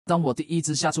当我第一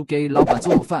次下厨给老板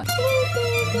做饭。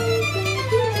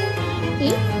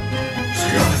咦？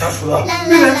谁让他下厨的？那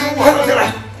人，快倒下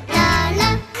来！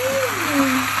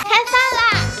开饭啦！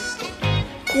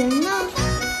人呢？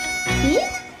咦？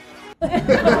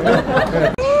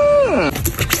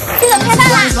这个开饭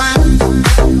啦！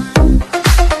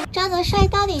张德帅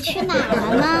到底去哪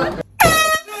了呢？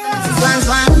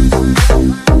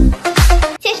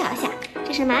介绍一下，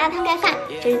这是麻辣烫盖饭，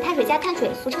这是碳水加碳水，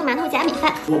俗称馒头夹米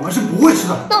饭。我们是不会吃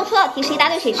的。那我出道题是一大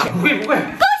堆谁吃？不会。恭喜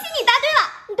你答对了，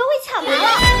你都会抢答了。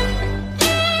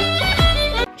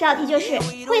这道题就是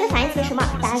会的反义词是什么？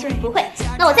答案就是不会。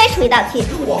那我再出一道题。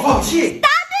我放弃。答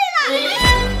对了。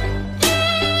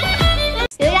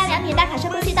有一辆2米大卡车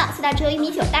过隧道，隧道只有1.9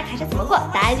米，大卡车怎么过？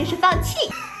答案就是放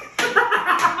弃。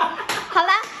好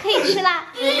啦，可以吃啦。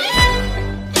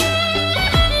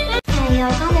哎呦，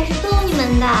刚才是逗你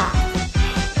们的。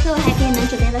最后还给你们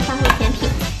准备了饭后甜品，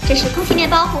这是空气面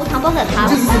包和无糖薄荷糖。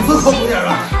这怎么靠谱点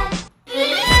了？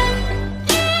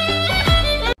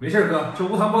没事哥，这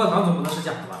无糖薄荷糖总不能是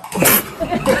假的吧？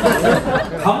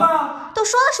糖啊！都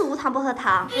说了是无糖薄荷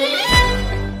糖。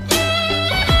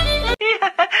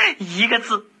一个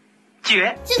字，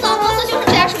绝。金总公司就是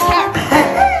这样，是不是？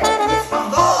想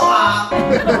到啊！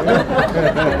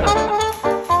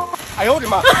哎呦我的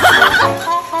妈！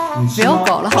不要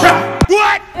搞了，好吧？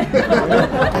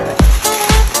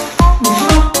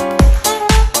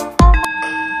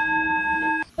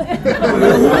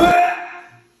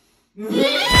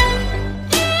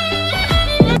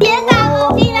别打了，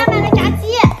我给你俩买了炸鸡。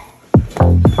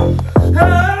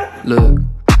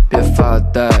别发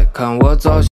呆，看我造型。